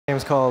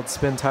Game's called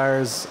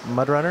Spintires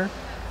MudRunner,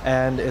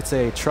 and it's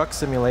a truck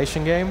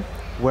simulation game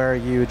where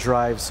you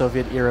drive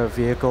Soviet-era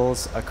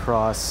vehicles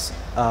across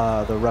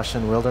the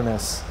Russian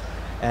wilderness.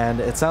 And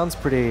it sounds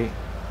pretty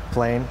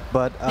plain,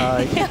 but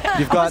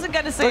you've got. I wasn't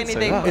going to say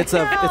anything. It's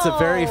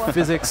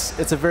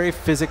a very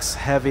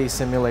physics-heavy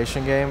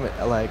simulation game.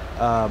 Like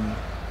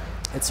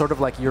it's sort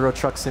of like Euro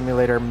Truck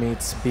Simulator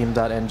meets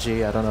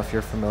Beam.ng. I don't know if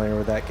you're familiar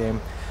with that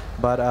game.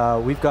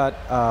 But we've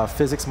got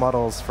physics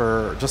models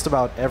for just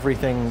about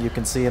everything you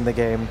can see in the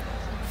game,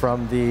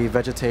 from the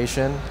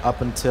vegetation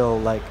up until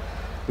like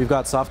we've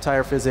got soft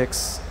tire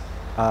physics,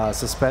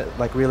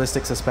 like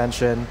realistic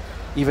suspension,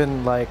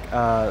 even like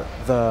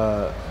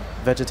the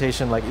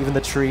vegetation, like even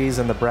the trees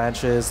and the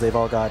branches, they've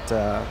all got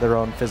their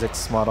own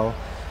physics model.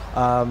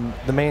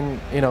 The main,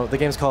 the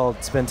game's called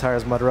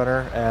Spintires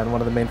MudRunner, and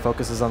one of the main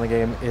focuses on the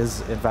game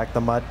is in fact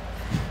the mud.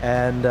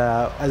 And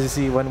as you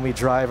see, when we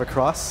drive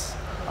across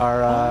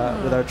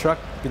with our truck,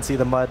 you can see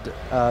the mud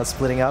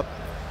splitting up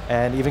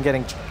and even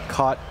getting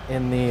caught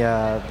in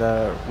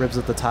the ribs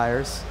of the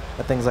tires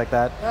and things like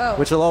that,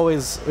 which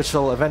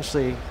will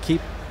eventually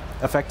keep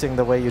affecting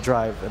the way you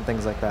drive and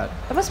things like that.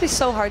 That must be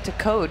so hard to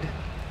code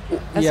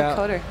as a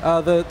coder.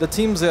 The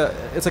team's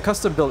it's a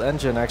custom-built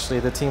engine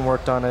actually. The team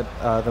worked on it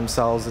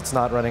themselves. It's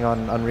not running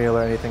on Unreal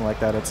or anything like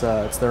that.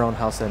 It's their own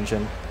house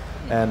engine.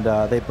 And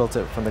they built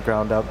it from the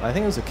ground up. I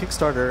think it was a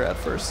Kickstarter at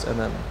first, and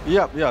then...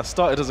 Yeah,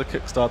 started as a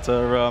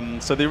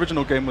Kickstarter. So the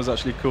original game was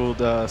actually called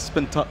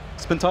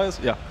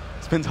Spintires? Yeah,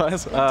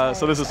 Spintires.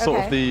 So this is sort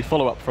of the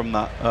follow-up from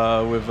that,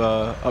 with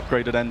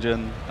upgraded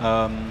engine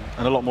and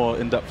a lot more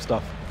in-depth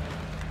stuff.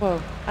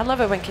 Whoa, I love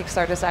it when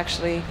Kickstarters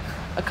actually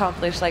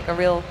accomplish like a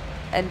real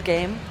end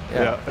game.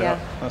 Yeah,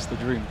 that's the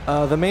dream.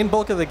 The main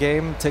bulk of the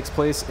game takes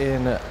place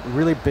in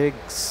really big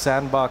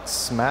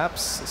sandbox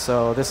maps,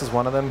 so this is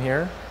one of them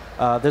here.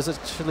 There's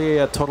actually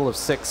a total of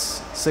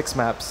six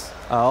maps,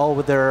 all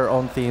with their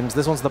own themes.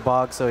 This one's the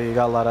bog, so you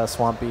got a lot of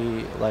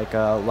swampy, like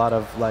a lot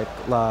of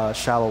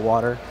shallow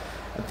water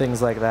and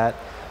things like that.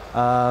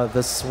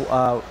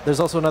 There's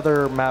also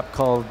another map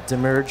called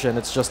Demerge, and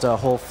it's just a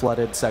whole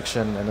flooded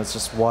section, and it's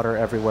just water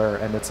everywhere,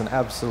 and it's an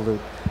absolute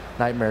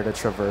nightmare to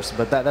traverse.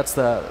 But that's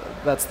the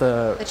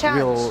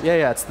real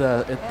it's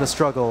the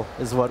struggle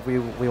is what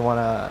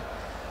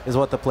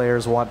what the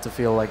players want to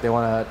feel like. They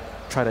want to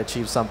try to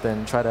achieve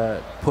something, try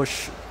to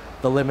push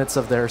the limits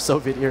of their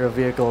Soviet-era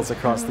vehicles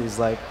across these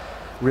like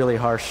really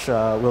harsh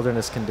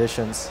wilderness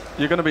conditions.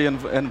 You're going to be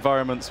in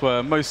environments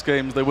where most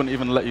games, they wouldn't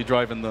even let you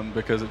drive in them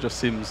because it just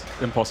seems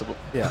impossible.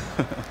 Yeah.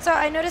 So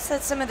I noticed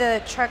that some of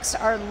the trucks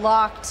are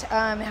locked.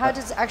 How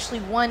does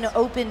actually one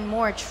open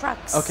more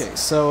trucks? Okay,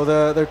 so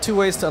there are two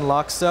ways to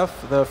unlock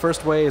stuff. The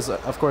first way is,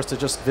 of course, to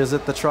just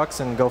visit the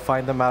trucks and go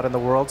find them out in the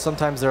world.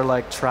 Sometimes they're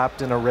like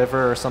trapped in a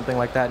river or something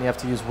like that, and you have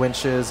to use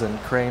winches and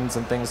cranes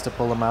and things to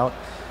pull them out.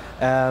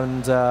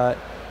 And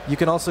you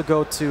can also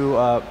go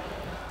to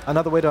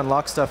another way to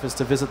unlock stuff is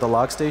to visit the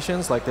log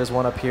stations. Like there's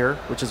one up here,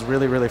 which is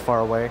really, really far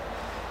away.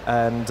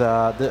 And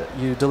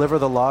you deliver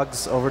the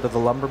logs over to the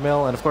lumber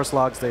mill. And of course,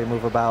 logs, they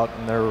move about,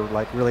 and they're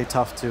like really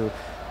tough to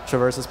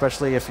traverse,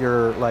 especially if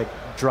you're like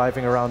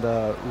driving around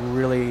a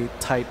really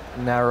tight,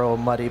 narrow,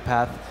 muddy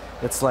path.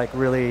 It's like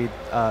really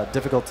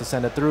difficult to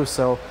send it through.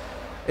 So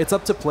it's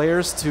up to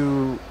players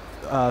to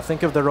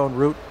think of their own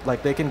route.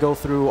 Like they can go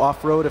through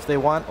off-road if they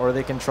want, or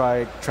they can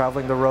try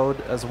traveling the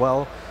road as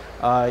well.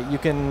 You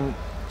can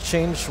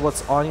change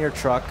what's on your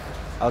truck.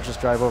 I'll just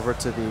drive over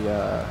to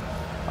the.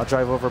 I'll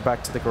drive over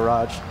back to the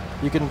garage.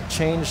 You can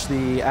change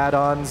the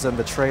add-ons and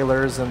the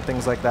trailers and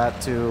things like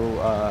that to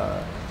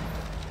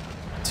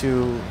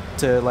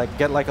like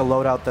get like a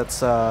loadout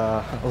that's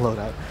a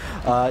loadout.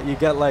 You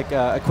get like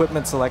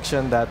equipment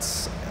selection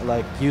that's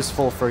like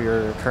useful for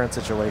your current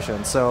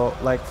situation. So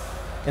like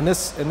in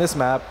this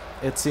map,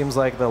 it seems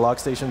like the log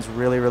station's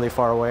really, really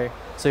far away.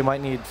 So you might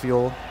need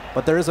fuel.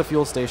 But there is a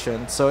fuel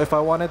station, so if I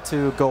wanted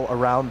to go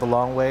around the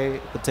long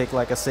way to take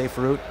like a safe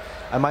route,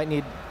 I might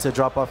need to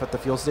drop off at the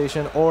fuel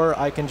station, or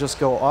I can just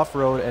go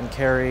off-road and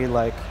carry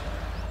like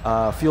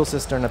a fuel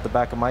cistern at the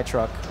back of my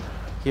truck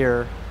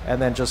here,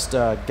 and then just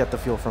get the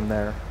fuel from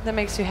there. That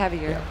makes you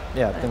heavier.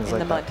 Yeah, things like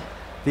that. In the mud.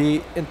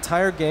 The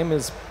entire game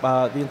is,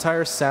 the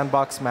entire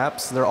sandbox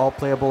maps, they're all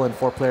playable in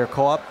 4-player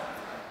co-op,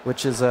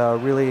 which is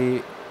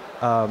really,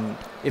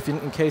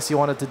 in case you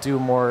wanted to do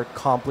more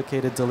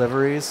complicated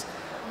deliveries,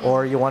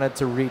 or you wanted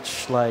to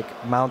reach like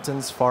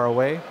mountains far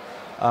away,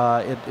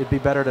 it'd be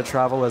better to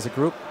travel as a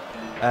group.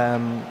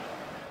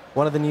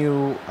 One of the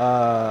new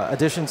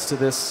additions to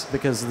this,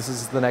 because this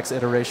is the next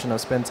iteration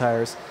of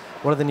Spintires,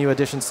 one of the new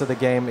additions to the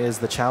game is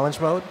the challenge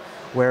mode,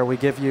 where we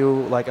give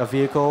you like a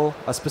vehicle,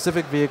 a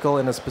specific vehicle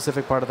in a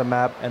specific part of the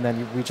map, and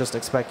then we just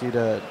expect you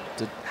to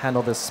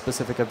handle this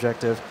specific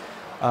objective.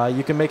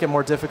 You can make it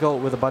more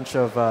difficult with a bunch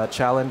of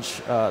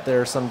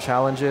there are some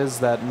challenges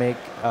that make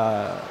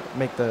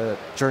the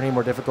journey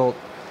more difficult.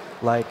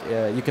 Like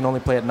you can only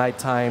play at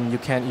nighttime. You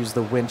can't use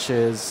the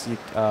winches.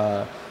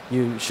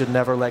 You should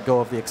never let go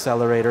of the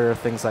accelerator.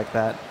 Things like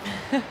that.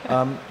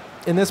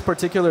 in this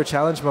particular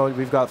challenge mode,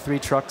 we've got 3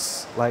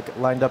 trucks like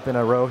lined up in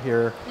a row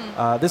here.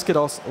 This could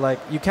also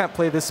you can't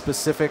play this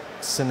specific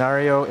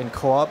scenario in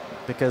co-op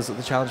because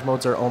the challenge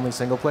modes are only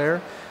single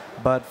player.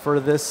 But for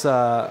this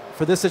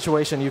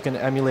situation, you can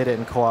emulate it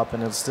in co-op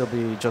and it'll still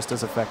be just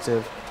as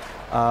effective.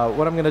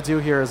 What I'm going to do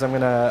here is I'm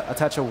going to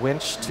attach a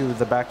winch to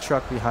the back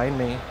truck behind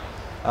me.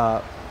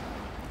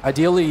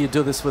 Ideally, you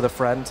do this with a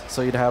friend,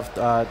 so you'd have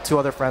 2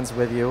 other friends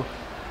with you.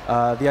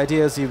 The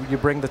idea is you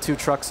bring the 2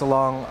 trucks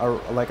along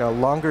like a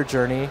longer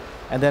journey,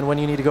 and then when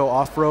you need to go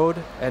off-road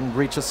and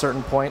reach a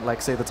certain point,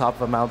 like say the top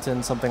of a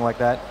mountain, something like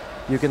that,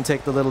 you can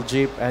take the little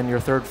Jeep and your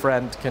 3rd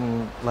friend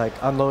can like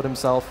unload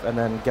himself and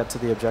then get to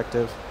the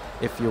objective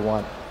if you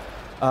want.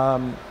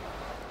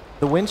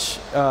 The winch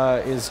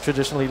is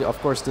traditionally, of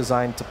course,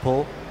 designed to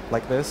pull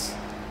like this.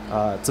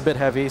 It's a bit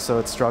heavy, so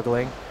it's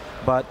struggling.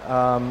 But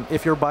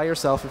if you're by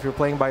yourself, if you're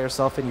playing by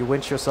yourself and you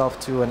winch yourself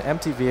to an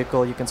empty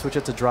vehicle, you can switch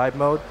it to drive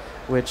mode,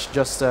 which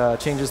just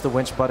changes the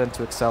winch button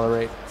to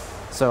accelerate.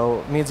 So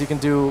it means you can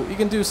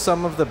do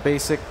some of the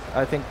basic,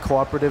 I think,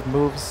 cooperative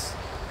moves.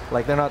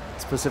 Like they're not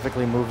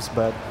specifically moves,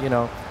 but you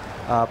know,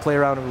 play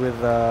around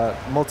with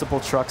multiple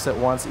trucks at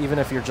once, even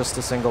if you're just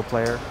a single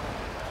player.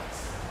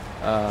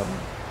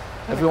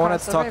 If we wanted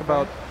to talk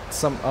about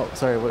some,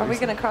 sorry, what are we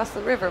going to cross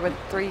the river with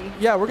 3?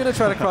 Yeah, we're going to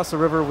try to cross the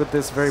river with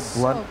this very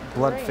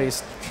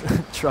blunt-faced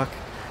truck,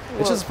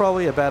 which is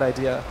probably a bad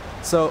idea.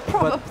 So,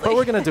 but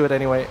we're going to do it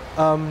anyway.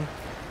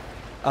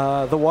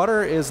 The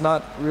water is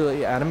not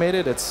really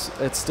animated; it's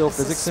still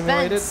physics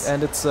simulated,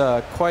 and it's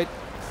quite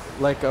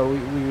like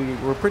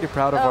we're pretty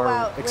proud of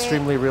our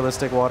extremely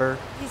realistic water.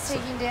 He's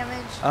taking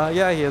damage.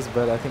 Yeah, he is,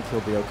 but I think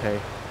he'll be okay.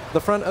 The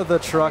front of the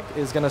truck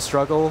is going to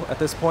struggle at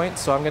this point,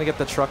 so I'm going to get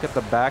the truck at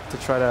the back to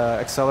try to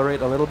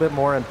accelerate a little bit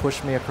more and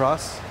push me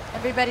across.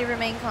 Everybody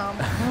remain calm.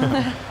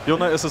 You'll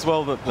notice as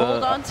well that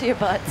hold on to your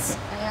butts.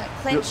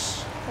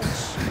 Clinch,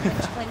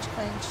 clinch,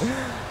 clinch.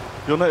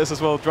 You'll notice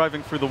as well,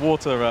 driving through the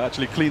water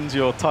actually cleans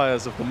your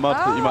tires of the mud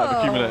that you might have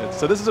accumulated.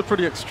 So this is a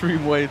pretty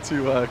extreme way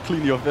to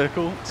clean your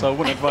vehicle, so I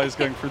wouldn't advise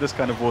going through this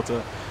kind of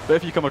water. But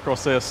if you come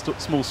across, say, a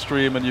small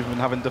stream and you've been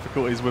having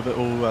difficulties with it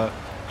all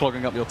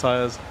clogging up your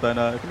tires, then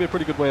it can be a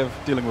pretty good way of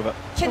dealing with it.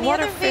 Can the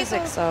other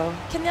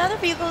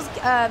vehicles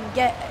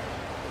get,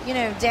 you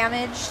know,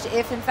 damaged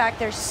if in fact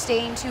they're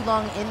staying too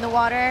long in the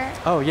water?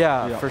 Oh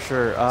yeah, for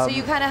sure. So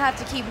you kind of have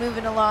to keep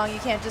moving along. You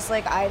can't just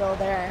like idle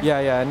there.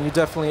 Yeah, and you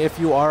definitely, if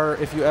you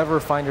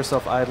ever find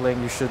yourself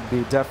idling, you should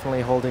be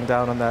definitely holding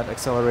down on that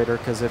accelerator,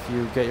 because if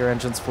you get your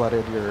engines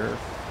flooded,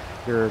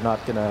 you're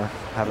not gonna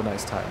have a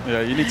nice time.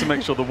 Yeah, you need to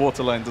make sure the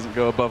water line doesn't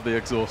go above the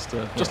exhaust,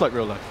 just like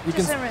real life.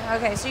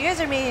 Okay, so you guys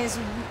are making it as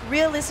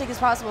realistic as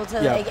possible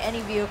to like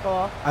any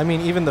vehicle. I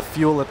mean, even the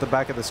fuel at the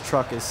back of this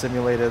truck is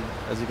simulated,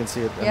 as you can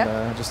see it,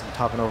 and just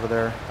hopping over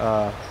there.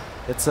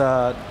 It's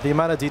the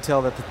amount of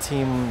detail that the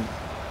team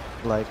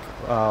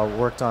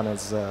worked on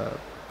is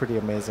pretty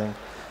amazing.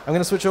 I'm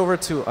gonna switch over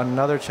to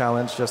another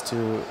challenge just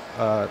to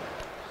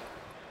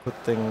put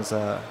things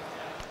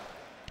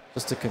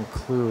just to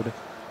conclude.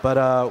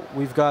 But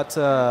we've got,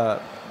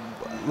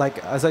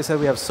 like as I said,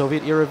 we have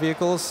Soviet-era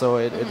vehicles, so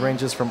it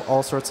ranges from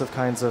all sorts of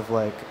kinds of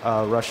like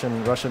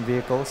Russian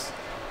vehicles.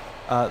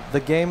 The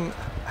game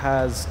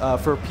has,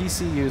 for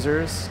PC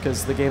users,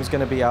 because the game's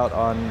going to be out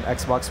on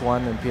Xbox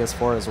One and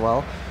PS4 as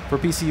well. For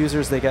PC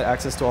users, they get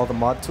access to all the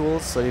mod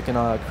tools, so you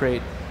can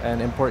create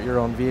and import your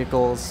own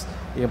vehicles.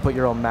 You can put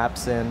your own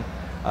maps in.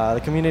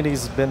 The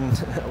community's been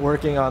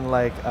working on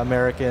like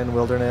American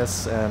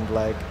wilderness and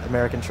like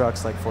American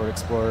trucks like Ford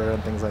Explorer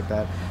and things like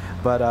that.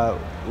 But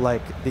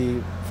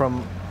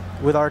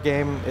with our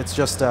game, it's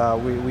just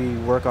we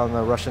work on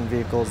the Russian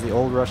vehicles, the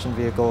old Russian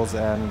vehicles,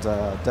 and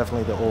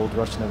definitely the old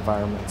Russian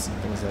environments and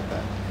things like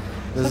that.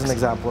 This is an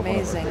example of one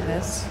of our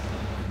videos.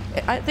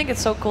 I think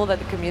it's so cool that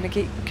the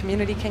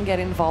community can get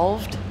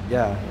involved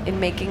in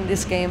making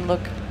this game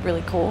look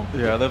really cool.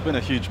 Yeah, they've been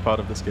a huge part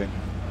of this game.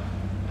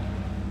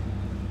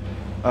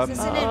 Is this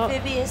an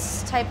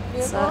amphibious type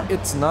vehicle?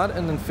 It's not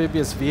an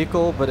amphibious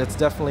vehicle, but it's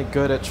definitely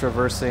good at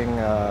traversing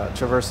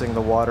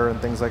the water and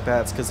things like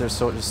that. It's because there's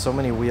so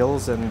many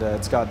wheels, and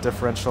it's got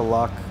differential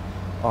lock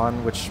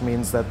on, which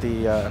means that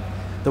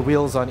the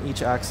wheels on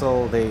each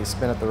axle, they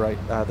spin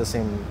at the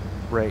same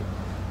rate.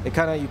 You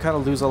kind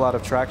of lose a lot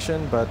of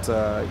traction, but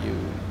you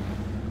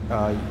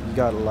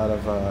got a lot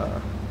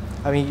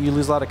of you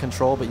lose a lot of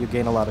control, but you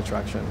gain a lot of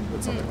traction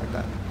with something like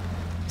that.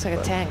 It's like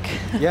a tank.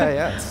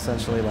 Yeah, it's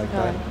essentially like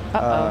that.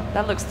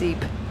 That looks deep.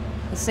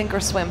 Sink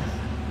or swim.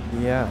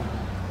 Yeah.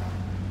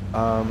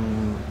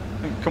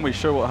 Can we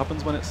show what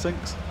happens when it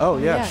sinks? Oh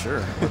yeah,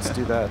 sure. Let's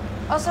do that.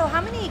 Also, how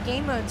many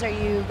game modes are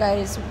you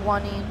guys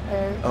wanting,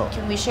 or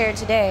can we share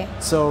today?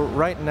 So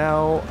right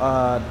now,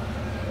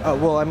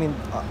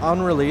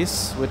 on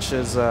release, which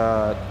is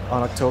on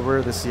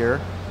October this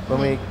year,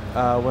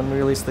 when we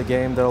release the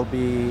game, there'll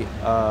be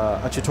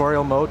a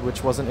tutorial mode,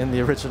 which wasn't in the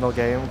original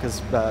game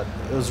because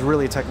it was a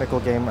really technical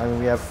game. I mean,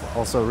 we have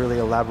also a really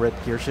elaborate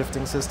gear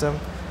shifting system,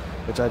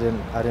 which I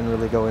didn't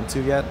really go into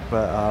yet.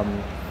 But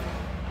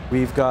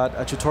We've got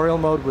a tutorial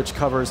mode which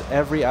covers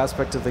every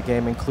aspect of the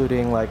game,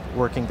 including like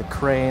working the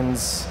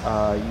cranes,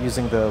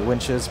 using the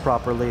winches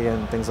properly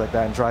and things like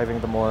that, and driving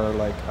the more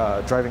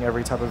like driving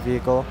every type of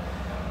vehicle.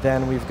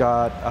 Then we've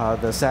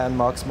got the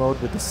Sandbox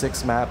mode with the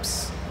 6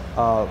 maps,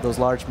 those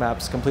large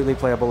maps, completely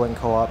playable in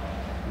co-op.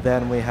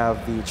 Then we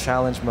have the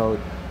challenge mode,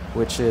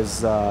 which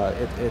is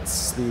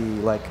it's the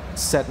like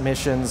set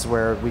missions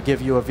where we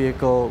give you a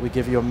vehicle, we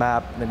give you a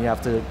map, and then you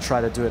have to try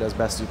to do it as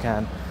best you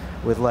can,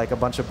 with like a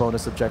bunch of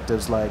bonus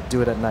objectives like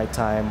do it at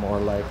nighttime or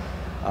like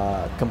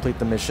complete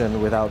the mission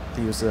without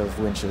the use of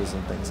winches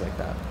and things like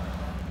that.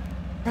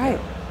 Right.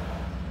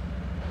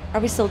 Are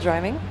we still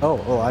driving?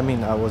 Oh, I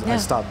mean, I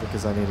stopped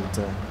because I needed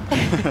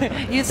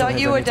to. You thought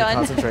you were done?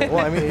 Concentrate.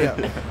 Well, I mean,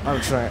 yeah, I'm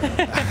trying.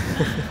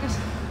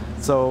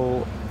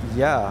 So,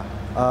 yeah.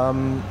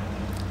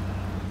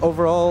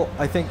 Overall,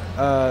 I think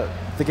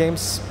the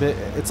game's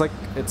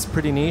it's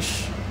pretty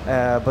niche.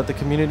 But the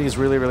community is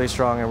really, really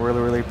strong, and we're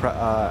really, really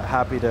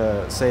happy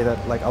to say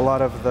that like a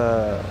lot of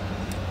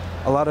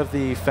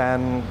the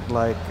fan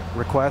like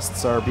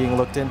requests are being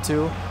looked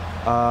into.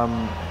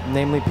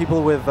 Namely,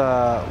 people with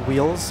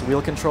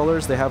wheel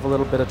controllers, they have a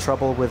little bit of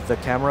trouble with the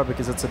camera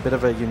because it's a bit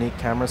of a unique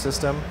camera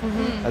system.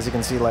 As you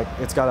can see, like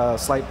it's got a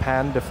slight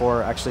pan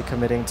before actually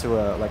committing to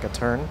a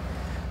turn,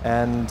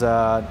 and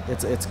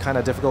it's kind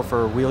of difficult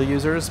for wheel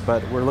users.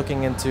 But we're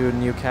looking into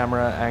new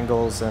camera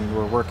angles, and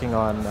we're working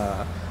on.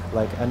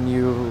 Like a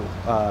new,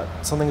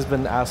 something's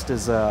been asked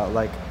is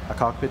like a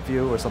cockpit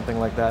view or something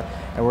like that,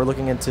 and we're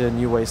looking into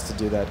new ways to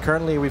do that.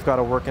 Currently, we've got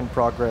a work in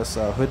progress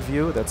hood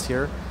view that's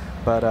here,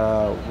 but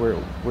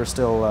we're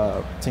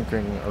still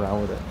tinkering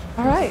around with it.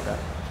 All right.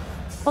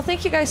 Well,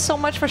 thank you guys so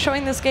much for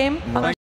showing this game.